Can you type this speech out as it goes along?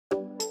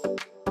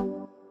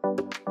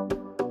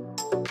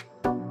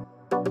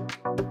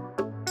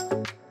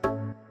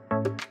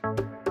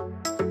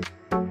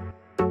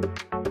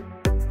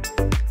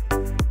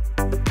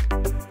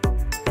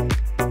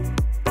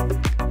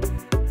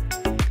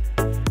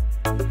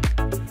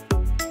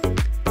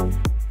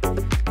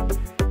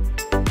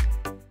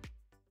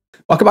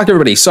Welcome back,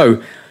 everybody.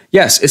 So,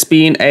 yes, it's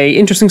been an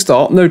interesting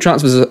start. No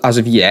transfers as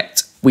of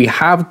yet. We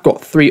have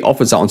got 3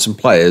 offers out on some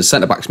players,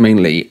 centre-backs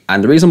mainly,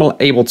 and the reason I'm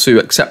able to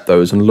accept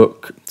those and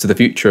look to the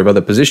future of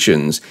other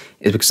positions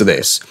is because of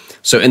this.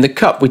 So in the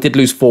Cup, we did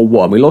lose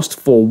 4-1. We lost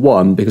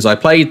 4-1 because I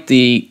played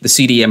the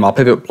CDM, our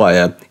pivot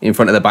player, in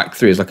front of the back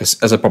 3 as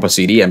a proper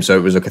CDM, so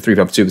it was like a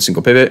 3-5-2 with a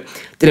single pivot.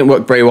 Didn't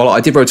work very well.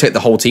 I did rotate the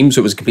whole team,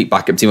 so it was a complete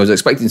backup team. I was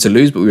expecting to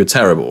lose, but we were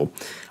terrible.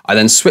 I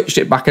then switched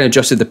it back and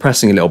adjusted the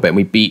pressing a little bit, and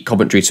we beat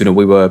Coventry 2-0.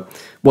 We were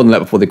 1-0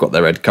 before they got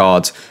their red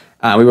card.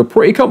 And we were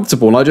pretty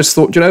comfortable, and I just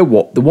thought, you know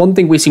what? The one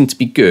thing we seem to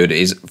be good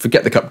is,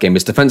 forget the Cup game,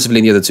 is defensively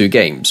in the other 2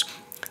 games.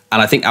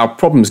 And I think our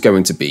problem is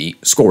going to be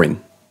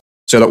scoring.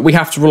 So like, we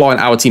have to rely on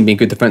our team being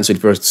good defensively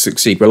for us to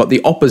succeed. We're like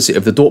the opposite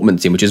of the Dortmund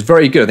team, which is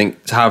very good. I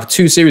think to have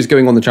 2 series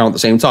going on the channel at the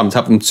same time, to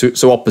have them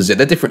so opposite.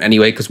 They're different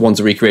anyway, because one's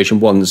a recreation,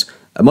 one's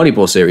a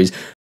Moneyball series.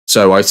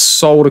 So I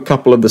sold a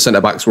couple of the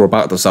centre-backs. We're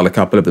about to sell a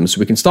couple of them.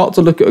 So we can start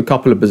to look at a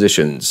couple of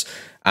positions.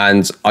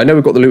 And I know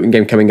we've got the Luton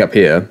game coming up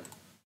here.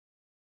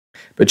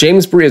 But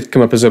James Bree has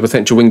come up as a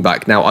potential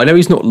wing-back. Now, I know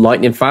he's not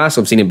lightning fast.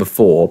 I've seen him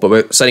before, but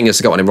we're setting a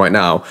scout on him right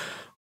now.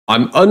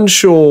 I'm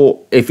unsure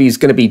if he's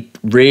going to be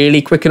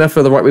really quick enough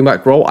for the right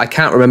wing-back role. I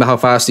can't remember how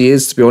fast he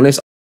is, to be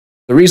honest.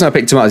 The reason I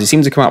picked him out is he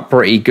seems to come out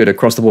pretty good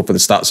across the board for the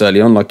stats early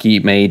on. Like, he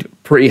made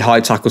pretty high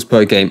tackles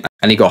per game,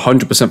 and he got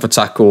 100% for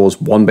tackles,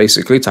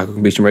 basically, tackle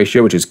completion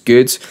ratio, which is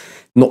good.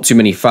 Not too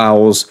many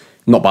fouls,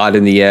 not bad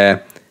in the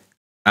air,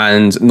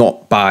 and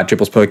not bad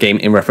dribbles per game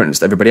in reference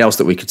to everybody else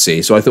that we could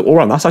see. So I thought, all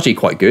right, that's actually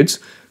quite good.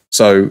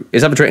 So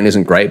his average rating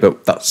isn't great,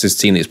 but that's his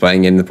team that he's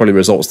playing in. The probably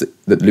results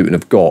that Luton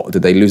have got.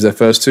 Did they lose their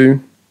first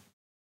 2?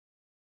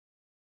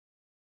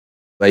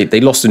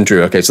 They lost and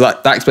drew. Okay, so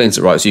that explains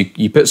it, right? So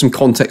you put some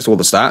context to all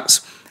the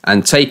stats,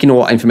 and taking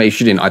all that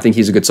information in, I think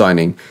he's a good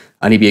signing,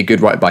 and he'd be a good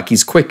right back.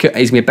 He's quicker.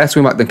 He's going to be a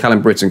better wing back than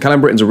Callum Britton. Callum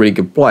Britton's a really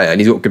good player,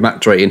 and he's got good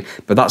match rating,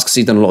 but that's because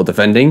he's done a lot of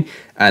defending,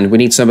 and we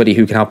need somebody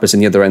who can help us in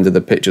the other end of the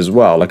pitch as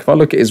well. Like, if I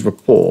look at his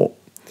report,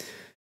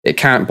 it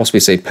can't possibly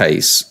say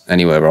pace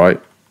anywhere, right?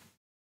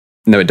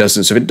 No, it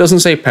doesn't. So if it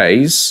doesn't say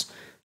pace,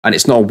 and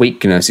it's not a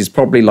weakness, he's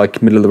probably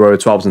like middle of the road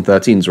 12s and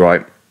 13s,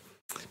 right?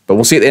 But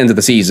we'll see at the end of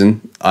the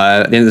season.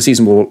 At the end of the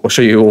season, we'll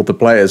show you all the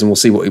players, and we'll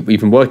see what we've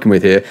been working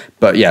with here.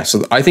 But yeah,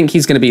 so I think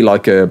he's going to be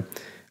like a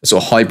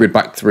sort of hybrid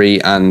back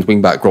 3 and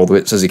wing back role. Though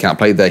it says he can't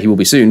play there, he will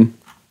be soon.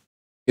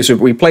 So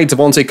we played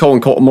Devontae Cole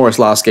and Colton Morris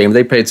last game.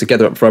 They played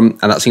together up front,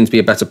 and that seems to be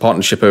a better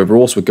partnership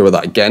overall, so we'll go with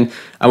that again.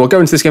 And we'll go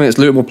into this game against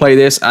Luton, we'll play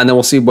this, and then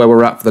we'll see where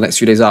we're at for the next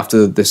few days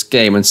after this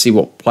game and see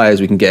what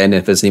players we can get in,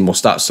 if there's any more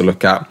stats to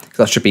look at. Because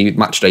that should be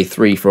match day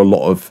 3 for a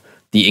lot of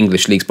the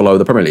English leagues below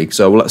the Premier League.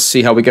 So let's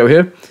see how we go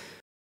here.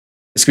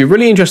 It's going to be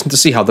really interesting to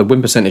see how the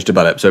win percentage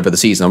develops over the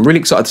season. I'm really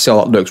excited to see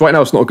how that looks. Right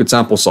now, it's not a good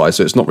sample size,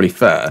 so it's not really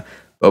fair.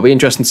 But it'll be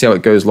interesting to see how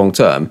it goes long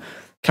term.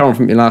 Karen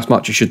from your last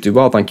match, you should do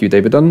well. Thank you,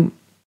 David Dunn.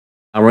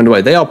 And we're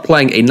underway. They are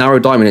playing a narrow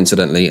diamond,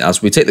 incidentally,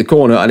 as we take the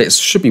corner, and it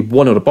should be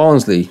 1-0 to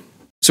Barnsley.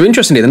 So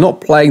interestingly, they're not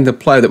playing the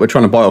player that we're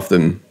trying to buy off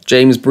them.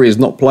 James Bree is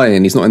not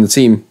playing. He's not in the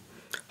team.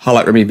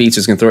 Highlight Remy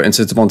Vita's going to throw it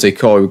into Devontae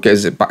Cole,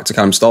 gets it back to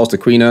Callum Stiles, to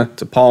Queener,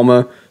 to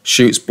Palmer,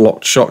 shoots,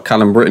 blocked shot.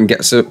 Callum Britton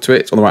gets it to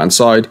it on the right-hand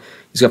side.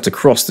 He's going to have to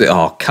cross it.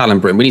 Oh, Callum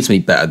Britton. We need to be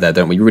better there,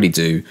 don't we? We really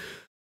do.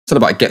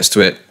 Centre-back gets to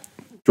it.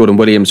 Jordan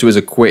Williams, who is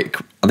a quick...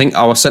 I think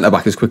our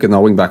centre-back is quicker than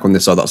our wing-back on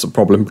this side. That's a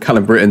problem.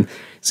 Callum Britton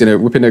is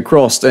whipping it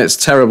across. And it's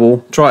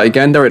terrible. Try it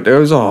again. There it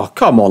goes. Oh,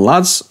 come on,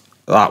 lads.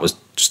 That was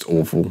just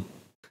awful.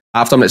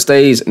 Half-time it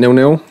stays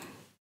 0-0.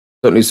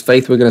 Don't lose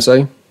faith, we're going to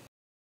say.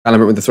 Callum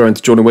Britton with the throw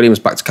into Jordan Williams.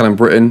 Back to Callum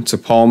Britton, to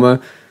Palmer.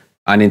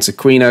 And into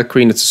Queener.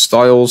 Queener to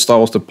Stiles.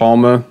 Stiles to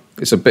Palmer.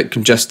 It's a bit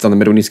congested on the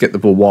middle. We need to get the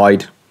ball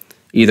wide.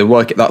 Either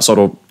work it that side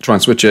or try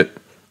and switch it.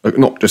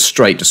 Not just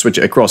straight, just switch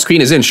it across.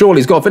 Queener's in. Surely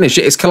he's got to finish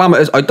it. It's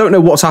calamitous. I don't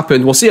know what's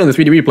happened. We'll see on the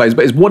 3D replays,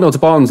 but it's 1-0 to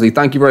Barnsley.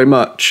 Thank you very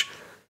much.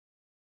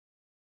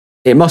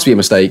 It must be a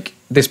mistake.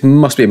 This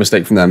must be a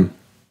mistake from them.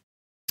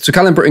 So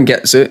Callum Britton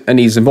gets it, and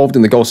he's involved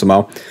in the goal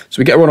somehow. So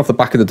we get a run off the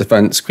back of the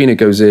defence. Queener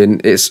goes in.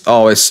 It's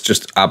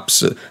just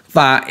absolute.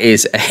 That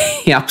is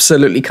a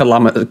absolutely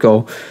calamitous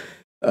goal.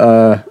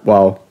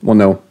 Wow,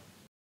 1-0.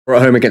 We're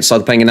at home against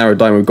side playing a narrow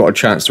diamond. We've got a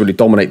chance to really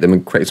dominate them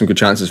and create some good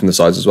chances from the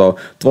sides as well.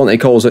 Devontae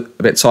Cole's a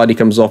bit tight. He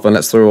comes off, and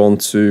let's throw on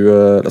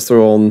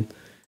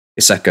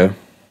Iseka.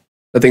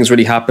 Nothing's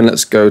really happened.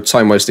 Let's go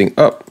time wasting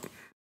up,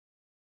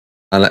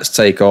 and let's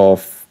take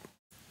off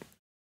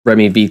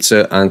Remy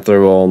Vita and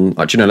throw on.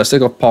 Actually, no. Let's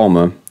take off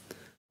Palmer.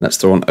 Let's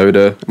throw on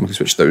Oda, and we can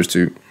switch those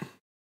two.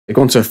 They've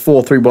gone to a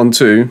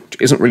 4-3-1-2,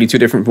 which isn't really too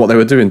different from what they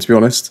were doing, to be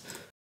honest.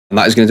 And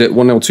that is going to do it.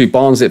 1-0 to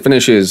Barnsley. It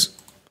finishes.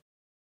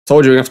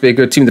 Told you we're going to have to be a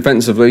good team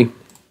defensively.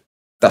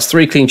 That's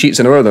 3 clean sheets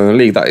in a row in the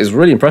league. That is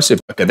really impressive.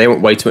 Okay, they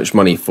want way too much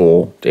money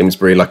for James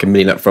Bree, like $1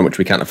 million up front, which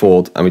we can't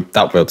afford. And we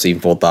doubt we'll be able to even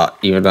afford that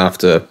even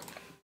after.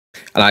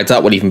 And I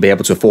doubt we'll even be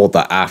able to afford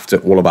that after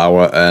all of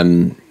our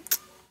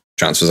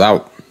transfers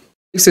out. What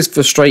makes this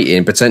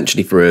frustrating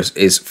potentially for us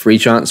is free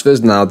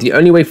transfers. Now, the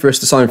only way for us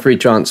to sign free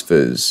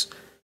transfers,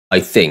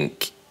 I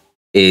think,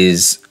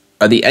 is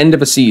at the end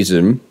of a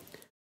season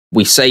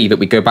we save it,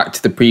 we go back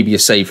to the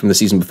previous save from the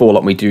season before,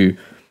 like we do.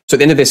 So at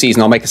the end of this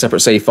season, I'll make a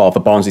separate save file for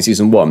Barnsley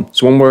season 1.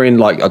 So when we're in,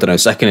 like, I don't know,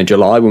 2nd of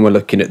July, when we're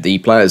looking at the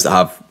players that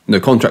have no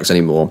contracts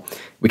anymore,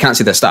 we can't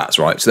see their stats,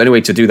 right? So the only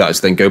way to do that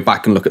is then go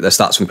back and look at their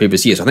stats from the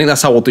previous years. So I think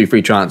that's how we'll do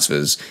free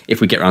transfers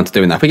if we get around to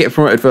doing that. If we get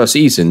promoted first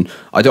season,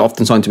 I don't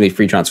often sign too many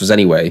free transfers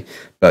anyway.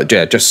 But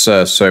yeah, just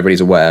so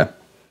everybody's aware.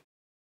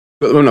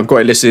 But at the moment, I've got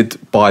it listed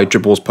by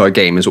dribbles per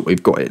game is what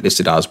we've got it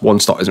listed as. 1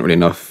 start isn't really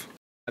enough.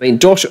 I mean,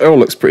 Josh Earl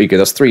looks pretty good.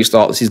 That's 3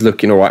 starts. He's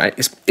looking all right.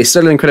 It's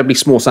still an incredibly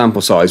small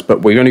sample size,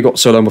 but we've only got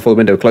so long before the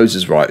window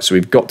closes, right? So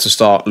we've got to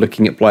start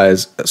looking at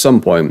players at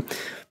some point.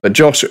 But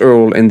Josh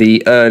Earl in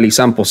the early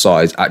sample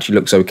size actually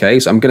looks okay,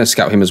 so I'm going to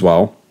scout him as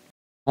well.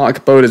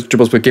 Mark Bowler's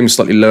dribbles per game is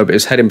slightly low, but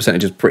his heading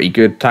percentage is pretty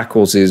good.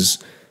 Tackles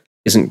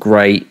isn't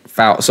great.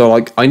 Foul. So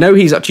like, I know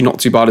he's actually not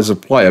too bad as a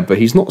player, but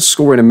he's not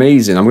scoring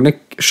amazing. I'm going to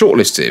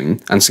shortlist him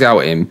and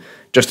scout him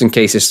just in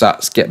case his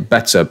stats get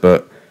better,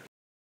 but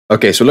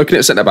okay, so looking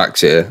at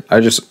centre-backs here, I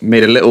just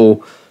made a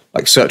little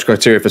like search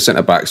criteria for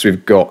centre-backs.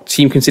 We've got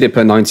team considered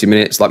per 90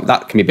 minutes. Like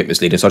that can be a bit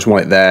misleading, so I just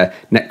want it there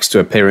next to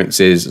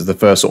appearances as the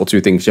first sort of 2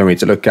 things you need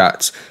to look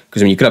at.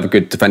 Because I mean, you could have a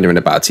good defender in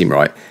a bad team,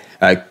 right?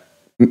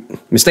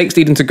 Mistakes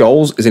leading to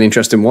goals is an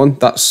interesting one.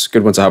 That's a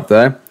good one to have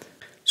there.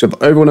 So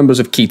the overall numbers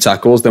of key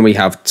tackles, then we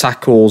have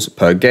tackles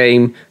per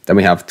game, then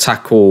we have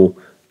tackle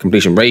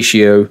completion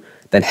ratio,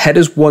 then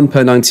headers won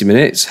per 90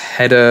 minutes,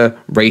 header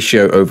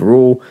ratio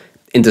overall,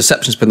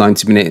 interceptions per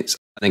 90 minutes,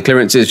 and then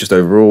clearances just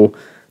overall,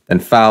 then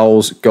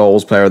fouls,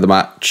 goals, player of the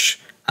match,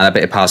 and a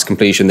bit of pass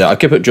completion there. I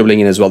could put dribbling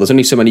in as well. There's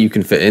only so many you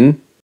can fit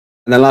in.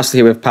 And then lastly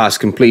here we have pass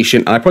completion,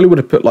 and I probably would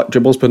have put like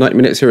dribbles per 90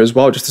 minutes here as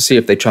well, just to see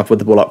if they travel with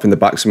the ball up from the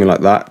back, something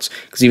like that.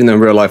 Because even though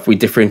in real life we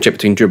differentiate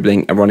between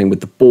dribbling and running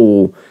with the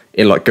ball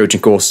in like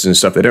coaching courses and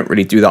stuff, they don't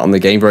really do that on the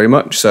game very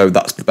much, so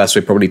that's the best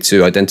way probably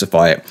to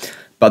identify it.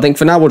 But I think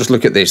for now we'll just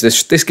look at this.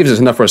 This gives us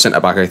enough for a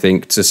centre-back, I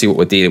think, to see what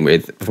we're dealing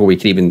with before we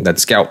can even then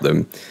scout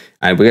them.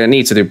 And we're going to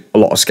need to do a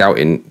lot of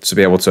scouting to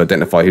be able to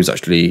identify who's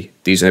actually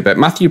decent. But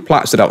Matthew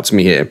Platt stood out to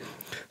me here.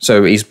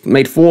 So he's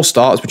made 4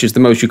 starts, which is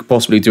the most you could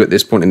possibly do at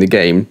this point in the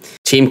game.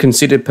 Team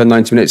considered per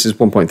 90 minutes is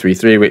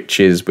 1.33, which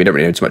is, we don't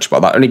really know too much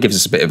about that. It only gives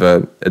us a bit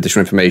of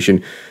additional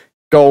information.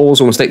 Goals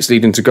or mistakes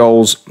leading to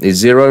goals is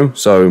 0,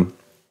 so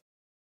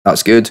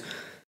that's good.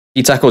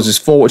 Key tackles is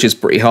 4, which is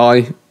pretty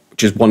high,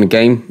 which is 1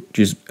 game, which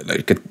is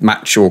like a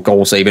match or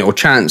goal saving or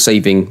chance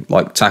saving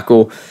like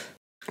tackle.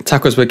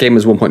 Tackles per game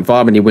is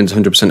 1.5 and he wins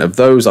 100% of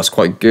those. That's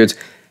quite good.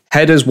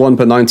 Headers 1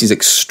 per 90 is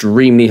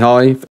extremely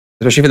high,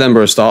 especially for the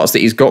number of starts that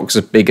he's got because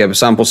of bigger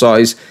sample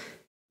size.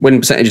 Win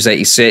percentage is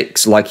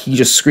 86. Like, he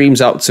just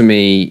screams out to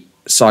me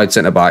side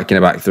centre back in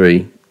a back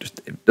 3.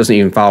 Just doesn't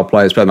even foul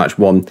players, play match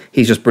 1.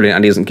 He's just brilliant,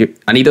 and he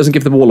doesn't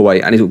give the ball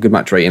away, and he's got good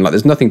match rating. Like,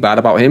 there's nothing bad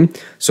about him.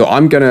 So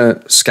I'm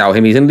gonna scout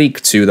him. He's in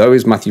League 2 though,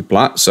 is Matthew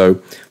Platt.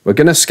 So we're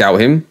gonna scout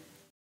him.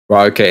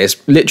 Right, okay,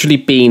 it's literally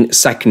been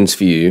seconds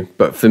for you,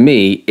 but for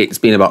me, it's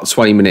been about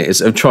 20 minutes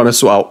of trying to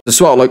sort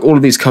out like all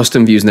of these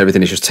custom views and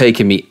everything. It's just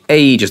taken me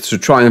ages to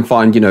try and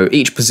find,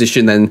 each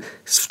position, then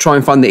try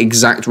and find the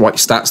exact right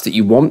stats that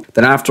you want.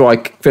 Then after I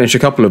finished a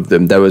couple of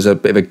them, there was a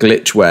bit of a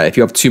glitch where if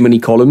you have too many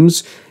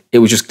columns, it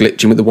was just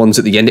glitching with the ones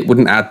at the end. It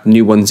wouldn't add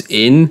new ones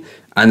in,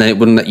 and then it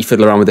wouldn't let you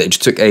fiddle around with it. It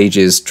just took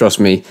ages, trust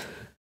me.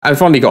 I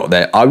finally got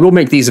there. I will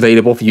make these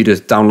available for you to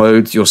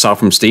download yourself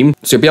from Steam.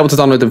 So you'll be able to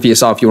download them for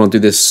yourself if you want to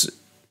do this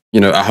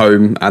at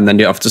home, and then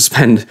you have to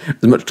spend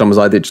as much time as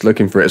I did just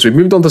looking for it. So we've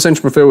moved on to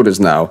central midfielders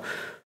now,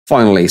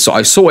 finally. So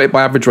I saw it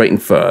by average rating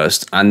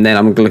first, and then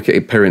I'm going to look at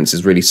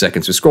appearances really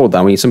second. So we scroll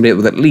down, we need somebody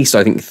with at least,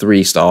 I think,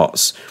 3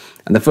 starts.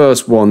 And the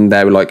first one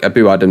there, like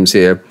Abu Adams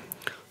here.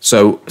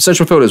 So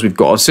central midfielders, we've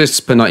got assists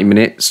per 90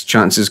 minutes,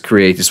 chances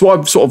created. So what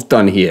I've sort of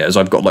done here is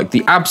I've got like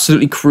the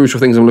absolutely crucial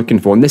things I'm looking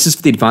for. And this is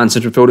for the advanced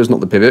central midfielders, not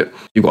the pivot.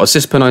 You've got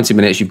assists per 90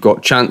 minutes, you've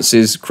got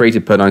chances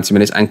created per 90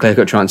 minutes, and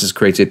clear-cut chances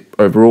created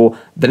overall.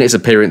 Then it's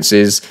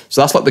appearances.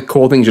 So that's like the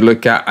core things you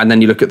look at, and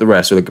then you look at the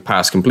rest. So look at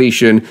pass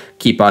completion,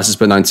 key passes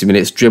per 90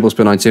 minutes, dribbles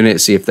per 90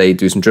 minutes, see if they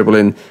do some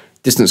dribbling,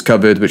 distance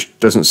covered, which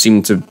doesn't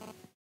seem to,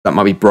 that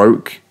might be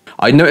broke.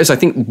 I noticed, I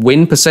think,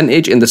 win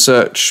percentage in the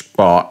search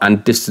bar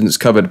and distance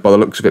covered, by the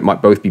looks of it,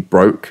 might both be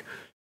broke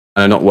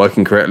and are not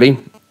working correctly.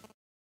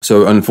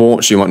 So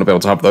unfortunately, we might not be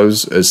able to have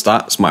those as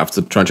stats. Might have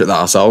to try and check that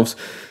ourselves.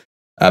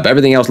 But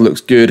everything else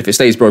looks good. If it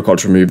stays broke, I'll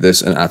just remove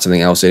this and add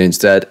something else in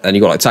instead. And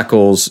you've got like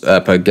tackles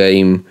per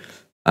game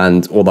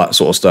and all that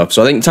sort of stuff.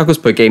 So I think tackles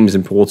per game is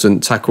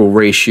important. Tackle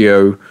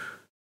ratio,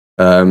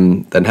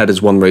 then headers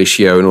 1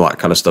 ratio and all that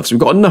kind of stuff. So we've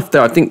got enough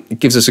there. I think it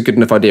gives us a good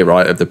enough idea,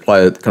 right, of the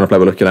kind of player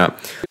we're looking at.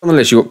 On the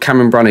list, you've got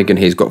Cameron Brannigan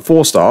here. He's got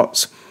 4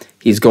 starts.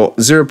 He's got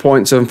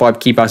 0.75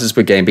 key passes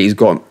per game, but he's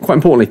got, quite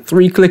importantly,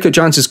 3 clear-cut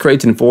chances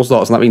created in 4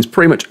 starts, and that means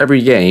pretty much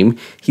every game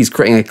he's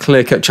creating a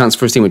clear-cut chance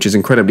for his team, which is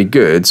incredibly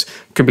good.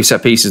 Could be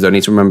set pieces, though, I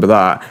need to remember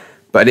that.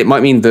 But it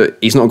might mean that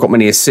he's not got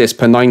many assists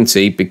per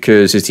 90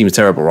 because his team's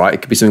terrible, right?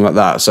 It could be something like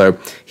that. So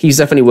he's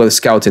definitely worth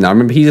scouting now.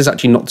 Remember, he's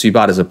actually not too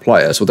bad as a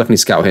player, so we'll definitely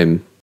scout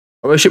him.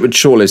 I wish it would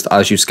shortlist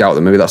as you scout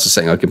them. Maybe that's the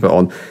setting I can put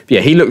on. But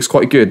yeah, he looks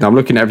quite good. Now I'm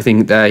looking at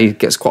everything there. He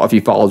gets quite a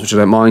few fouls, which I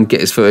don't mind. Get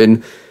his foot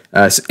in.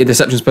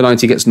 Interceptions per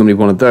 90 gets normally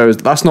one of those.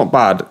 That's not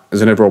bad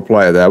as an overall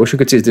player there. I wish I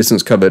could see his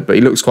distance covered, but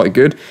he looks quite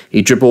good.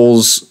 He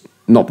dribbles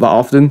not that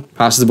often.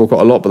 Passes the ball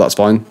quite a lot, but that's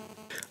fine.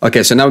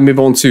 Okay, so now we move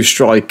on to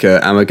striker,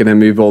 and we're going to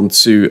move on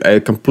to a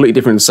completely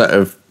different set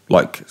of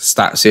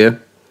stats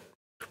here.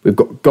 We've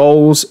got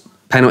goals,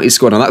 penalties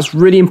scored. Now that's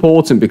really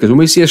important because when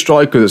we see a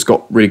striker that's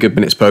got really good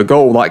minutes per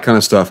goal, that kind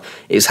of stuff,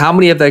 it's how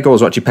many of their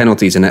goals are actually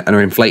penalties and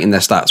are inflating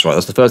their stats, right?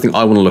 That's the first thing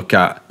I want to look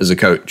at as a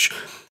coach.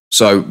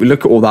 So we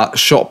look at all that: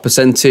 shot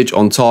percentage,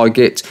 on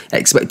target,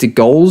 expected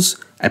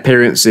goals,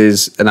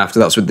 appearances, and after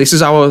that. So this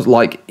is our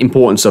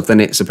important stuff. Then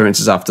it's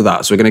appearances after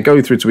that. So we're going to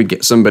go through till we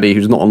get somebody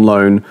who's not on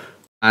loan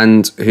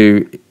and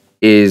who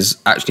is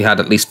actually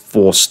had at least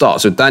 4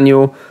 starts. So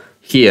Daniel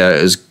here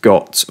has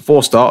got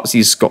 4 starts.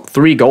 He's got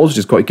 3 goals, which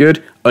is quite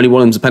good. Only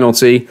one of them's a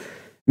penalty.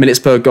 Minutes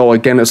per goal,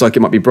 again, looks like it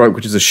might be broke,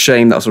 which is a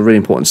shame. That's a really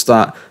important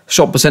stat.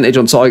 Shot percentage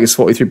on target is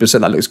 43%.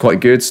 That looks quite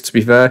good, to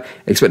be fair.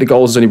 Expected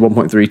goals is only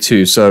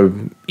 1.32, so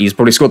he's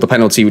probably scored the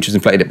penalty, which has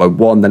inflated it by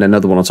 1, then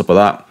another one on top of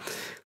that.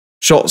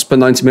 Shots per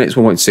 90 minutes,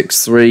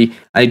 1.63.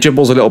 And he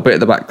dribbles a little bit at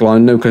the back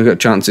line. No clear-cut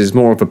chances.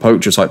 More of a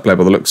poacher type player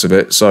by the looks of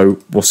it. So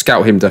we'll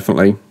scout him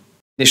definitely.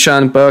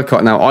 Nishan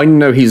Burkhardt. Now, I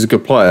know he's a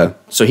good player.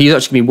 So he's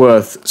actually going to be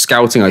worth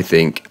scouting, I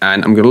think.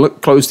 And I'm going to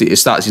look closely at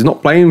his stats. He's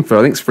not playing for,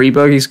 I think it's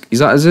Freiburg. Is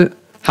that, is it?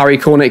 Harry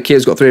Cornick here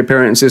has got 3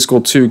 appearances,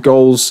 scored 2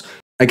 goals.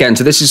 Again,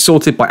 so this is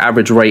sorted by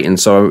average rating.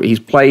 So he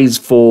plays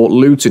for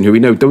Luton, who we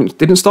know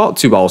didn't start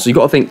too well. So you've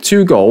got to think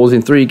 2 goals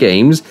in 3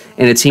 games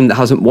in a team that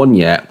hasn't won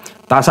yet.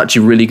 That's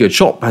actually really good.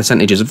 Shot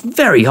percentages are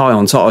very high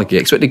on target.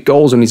 Expected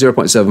goals only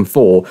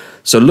 0.74.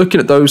 So looking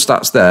at those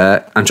stats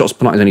there, and shots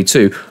per 90 is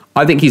only 2,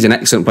 I think he's an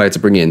excellent player to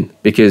bring in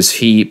because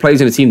he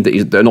plays in a team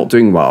that they're not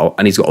doing well,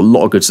 and he's got a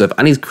lot of good stuff,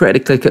 and he's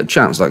created a clear-cut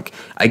chance.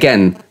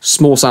 Again,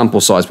 small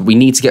sample size, but we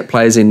need to get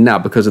players in now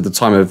because of the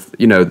time of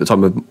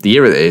the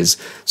year it is.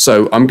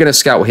 So I'm going to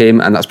scout him,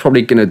 and that's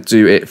probably going to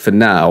do it for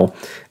now.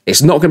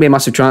 It's not going to be a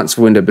massive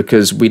transfer window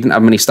because we didn't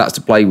have many stats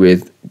to play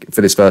with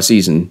for this first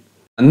season.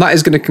 And that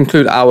is going to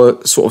conclude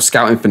our sort of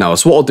scouting for now.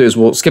 So what I'll do is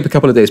we'll skip a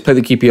couple of days, play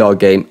the QPR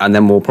game, and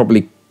then we'll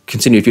probably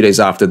continue a few days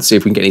after to see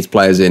if we can get these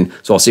players in.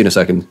 So I'll see you in a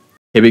second.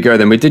 Here we go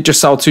then. We did just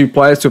sell 2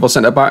 players, 2 of our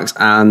centre-backs,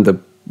 and the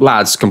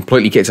lads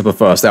completely kicked up a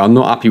first. They are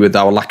not happy with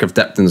our lack of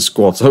depth in the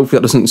squad. So hopefully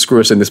that doesn't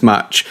screw us in this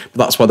match. But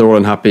that's why they're all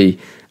unhappy.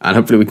 And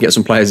hopefully we can get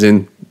some players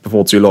in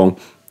before too long.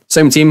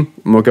 Same team,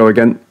 and we'll go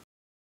again.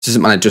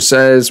 Assistant manager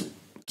says,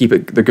 keep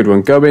it the good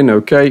one going.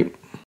 Okay.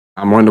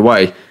 And we're on the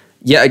way.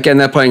 Yet again,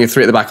 they're playing a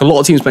 3 at the back. A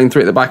lot of teams playing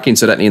 3 at the back,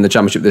 incidentally, in the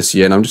Championship this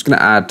year. And I'm just going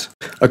to add...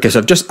 Okay, so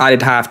I've just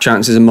added half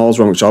chances and miles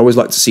wrong, which I always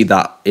like to see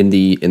that in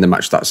the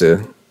match stats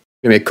here.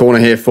 Give me a corner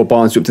here for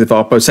Barnsley up to the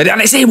far post. And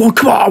it's in one.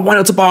 Come on, why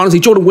not to Barnsley?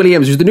 Jordan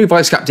Williams, who's the new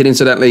vice-captain,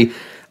 incidentally.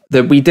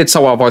 We did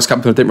sell our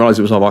vice-captain. I didn't realise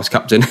it was our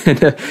vice-captain.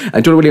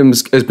 And Jordan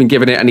Williams has been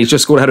given it, and he's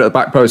just scored a header at the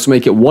back post to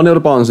make it 1-0 to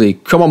Barnsley.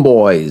 Come on,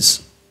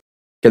 boys.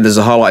 Again, there's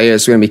a highlight here.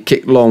 It's going to be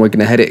kicked long. We're going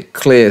to head it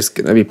clear. It's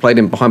going to be played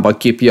in behind by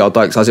QPR.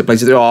 Dykes has it,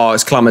 plays it through. Oh,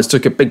 it's Clammers.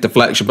 Took a big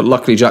deflection, but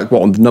luckily Jack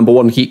Watton, the number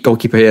 1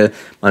 goalkeeper here,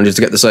 manages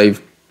to get the save.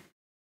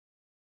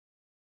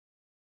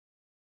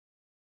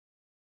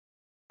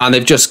 And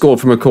they've just scored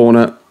from a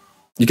corner.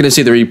 You're going to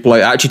see the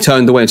replay. I actually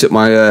turned away and took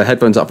my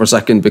headphones out for a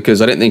second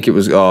because I didn't think it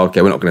was... Oh,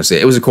 okay, we're not going to see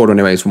it. It was a corner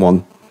anyways from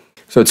 1.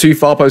 So 2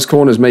 far post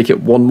corners make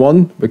it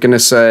 1-1. We're going to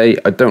say...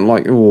 I don't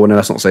like... Oh, no,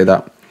 let's not say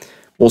that.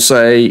 We'll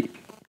say...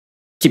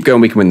 Keep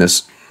going, we can win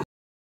this.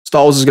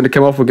 Styles is going to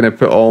come off. We're going to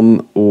put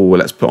on... Oh,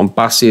 let's put on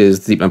Bassi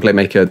as the deep line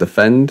playmaker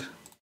defend.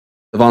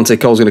 Devante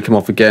Cole's going to come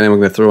off again, and we're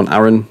going to throw on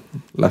Aaron,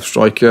 left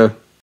striker.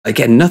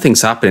 Again,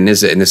 nothing's happening,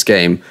 is it, in this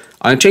game?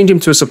 I'm going to change him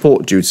to a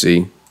support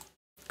duty.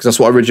 Because that's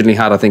what I originally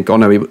had, I think. Oh,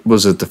 no, he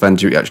was a defend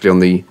duty, actually, on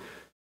the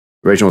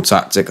original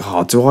tactic.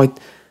 Oh, do I...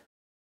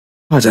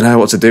 I don't know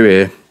what to do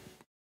here.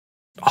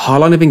 High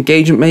line of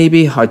engagement,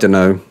 maybe? I don't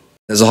know.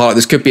 There's a highlight.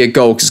 This could be a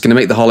goal because it's going to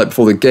make the highlight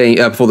before the game,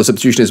 before the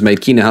substitution is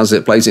made. Keena has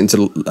it, plays it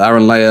into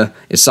Aaron Leia.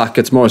 It's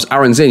Saka to Morris.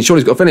 Aaron's in. Surely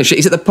he's got to finish it.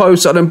 He's at the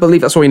post. I don't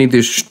believe that's why we need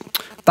to.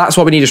 That's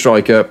why we need a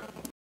striker.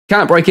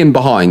 Can't break in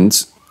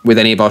behind with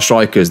any of our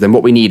strikers. Then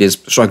what we need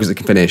is strikers that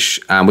can finish,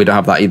 and we don't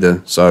have that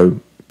either. So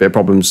bit of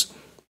problems.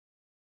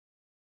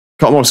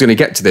 Carl Morris is going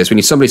to get to this. We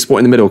need somebody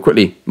supporting the middle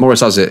quickly.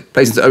 Morris has it.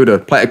 Plays into Oda.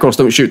 Play it across.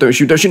 Don't shoot. Don't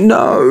shoot. Don't shoot.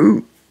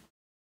 No.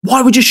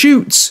 Why would you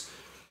shoot?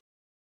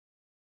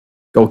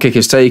 Goal kick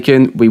is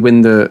taken. We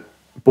win the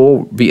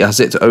ball. Vita has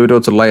it to Odo,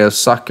 to Leia,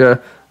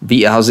 Saka.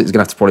 Vita has it. He's going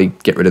to have to probably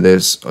get rid of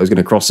this. Oh, he's going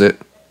to cross it.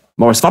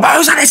 Morris. Oh,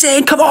 that's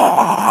in. Come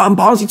on.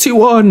 Barnsley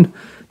 2-1.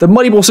 The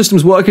Moneyball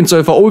system's working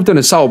so far. All we've done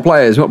is sell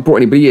players. We've not brought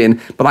anybody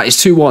in, but that is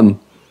 2-1.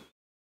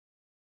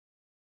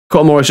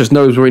 Colin Morris just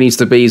knows where he needs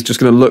to be. He's just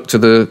going to look to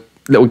the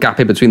little gap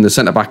here between the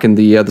centre-back and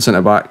the other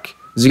centre-back.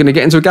 Is he going to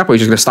get into a gap, or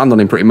he's just going to stand on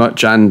him pretty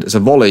much? And it's a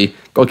volley.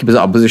 Goalkeeper's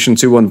out of position.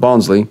 2-1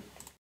 Barnsley.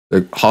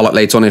 The highlight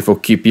later on here for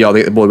QPR. They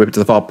get the ball, whip it to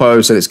the far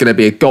post, and it's going to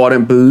be a goal. I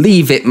don't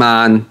believe it,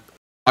 man.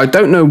 I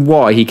don't know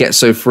why he gets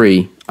so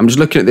free. I'm just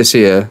looking at this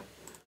here.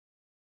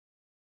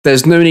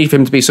 there's no need for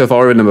him to be so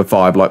far over number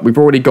 5. Like, we've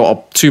already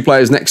got 2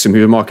 players next to him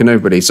who are marking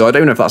nobody. So I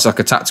don't know if that's like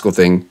a tactical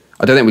thing.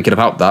 I don't think we could have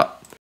helped that.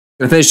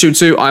 Going to finish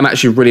 2-2. I'm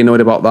actually really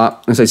annoyed about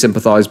that. I say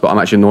sympathise, but I'm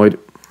actually annoyed.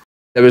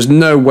 There was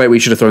no way we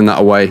should have thrown that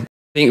away. I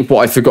think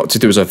what I forgot to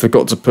do is I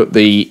forgot to put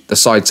the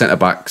side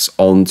centre-backs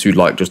onto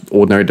like just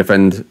ordinary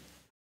defensive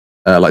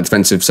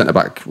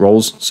centre-back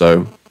roles.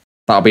 So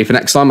that'll be for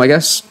next time, I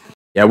guess.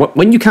 Yeah,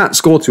 when you can't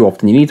score too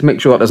often, you need to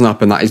make sure that doesn't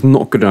happen. That is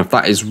not good enough.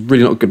 That is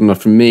really not good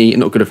enough for me.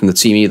 Not good enough from the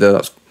team either.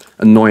 That's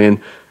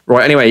annoying.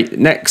 Right, anyway,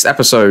 next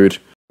episode.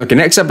 Okay,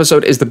 next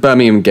episode is the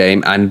Birmingham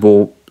game, and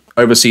we'll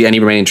oversee any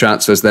remaining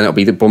transfers. Then it'll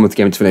be the Bournemouth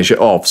game to finish it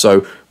off.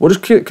 So we'll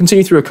just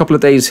continue through a couple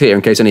of days here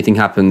in case anything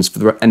happens for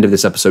the end of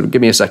this episode.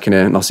 Give me a second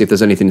here, and I'll see if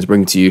there's anything to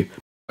bring to you.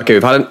 Okay,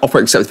 we've had an offer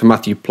accepted for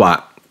Matthew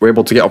Platt. We're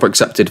able to get offer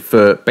accepted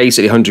for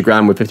basically 100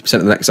 grand with 50%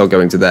 of the next sale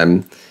going to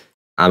them.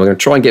 And we're going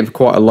to try and get him for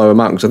quite a low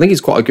amount because I think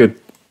he's quite a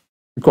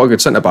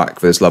good centre-back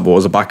for this level,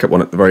 as a backup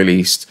one at the very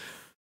least.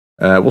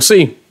 We'll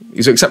see.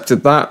 He's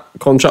accepted that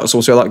contract, so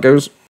we'll see how that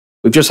goes.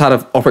 We've just had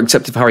an offer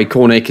accepted for Harry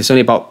Cornick. It's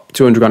only about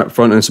 200 grand up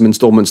front and some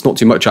instalments, not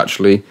too much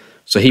actually.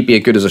 So he'd be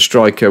good as a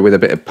striker with a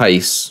bit of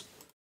pace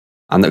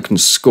and that can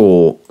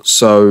score.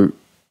 So,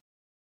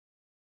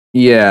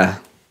 yeah.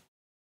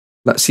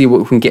 Let's see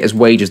what we can get his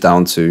wages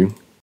down to.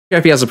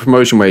 If he has a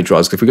promotion wage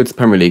rise, because if we go to the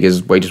Premier League,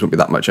 his wages won't be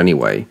that much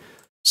anyway.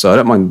 So I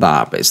don't mind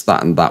that, but it's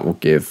that and that we'll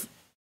give.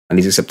 And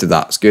he's accepted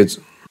that. It's good.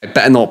 I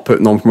better not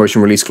put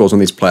non-promotion release clause on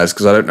these players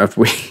because I don't know if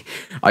we...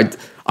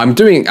 I'm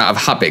doing it out of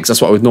habit because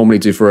that's what I would normally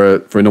do for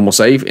a normal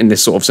save in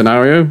this sort of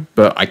scenario,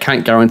 but I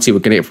can't guarantee we're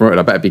going to get promoted.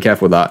 I better be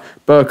careful with that.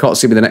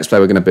 Burcott's going to be the next player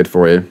we're going to bid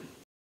for here.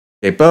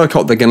 Okay,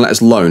 Burcott, they're going to let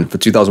us loan for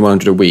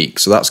 2,100 a week,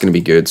 so that's going to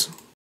be good.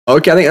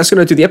 Okay, I think that's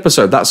going to do the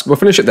episode. We'll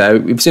finish it there.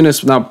 We've seen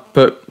us now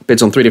put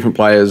bids on 3 different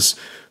players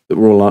that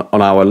were all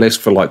on our list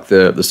for like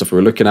the stuff we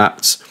were looking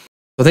at.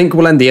 I think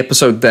we'll end the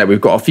episode there.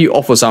 We've got a few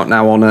offers out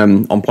now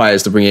on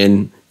players to bring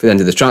in for the end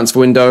of this transfer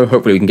window.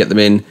 Hopefully we can get them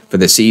in for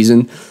this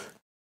season.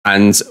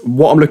 And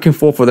what I'm looking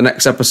for the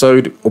next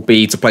episode will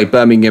be to play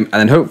Birmingham, and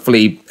then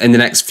hopefully in the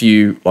next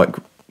few like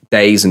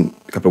days and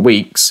a couple of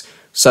weeks,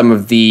 some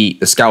of the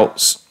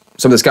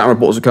scouting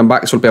reports will come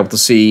back, so we'll be able to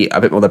see a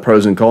bit more of their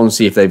pros and cons,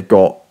 see if they've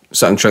got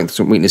certain strengths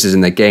and weaknesses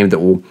in their game that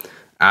will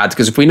add.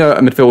 Because if we know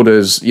a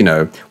midfielder's,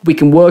 we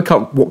can work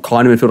out what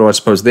kind of midfielder I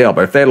suppose they are.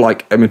 But if they're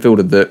like a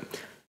midfielder that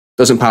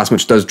doesn't pass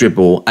much, does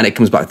dribble, and it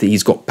comes back to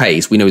he's got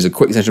pace, we know he's a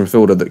quick central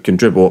midfielder that can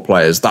dribble at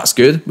players, that's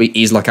good.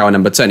 He's like our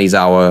number 10, he's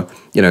our,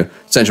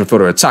 central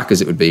midfielder attack,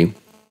 as it would be.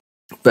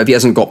 But if he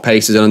hasn't got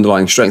pace as an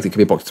underlying strength, it could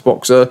be a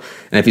box-to-boxer.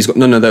 And if he's got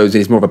none of those, and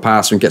he's more of a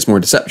passer and gets more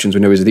interceptions,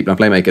 we know he's a deep-line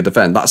playmaker,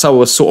 defend. That's how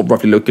we're sort of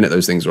roughly looking at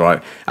those things,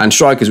 right? And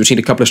strikers, we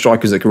need a couple of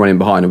strikers that can run in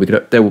behind, and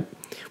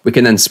we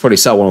can then probably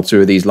sell 1 or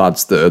 2 of these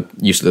lads that are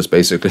useless,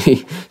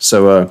 basically.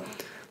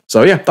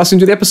 So yeah, that's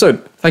into the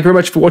episode. Thank you very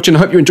much for watching. I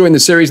hope you're enjoying the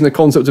series and the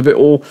concept of it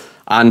all.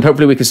 And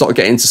hopefully we can start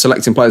getting into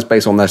selecting players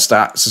based on their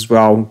stats as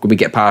well when we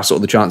get past sort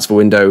of the transfer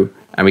window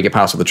and we get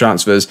past all the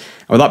transfers.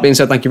 And with that being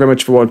said, thank you very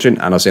much for watching,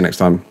 and I'll see you next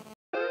time.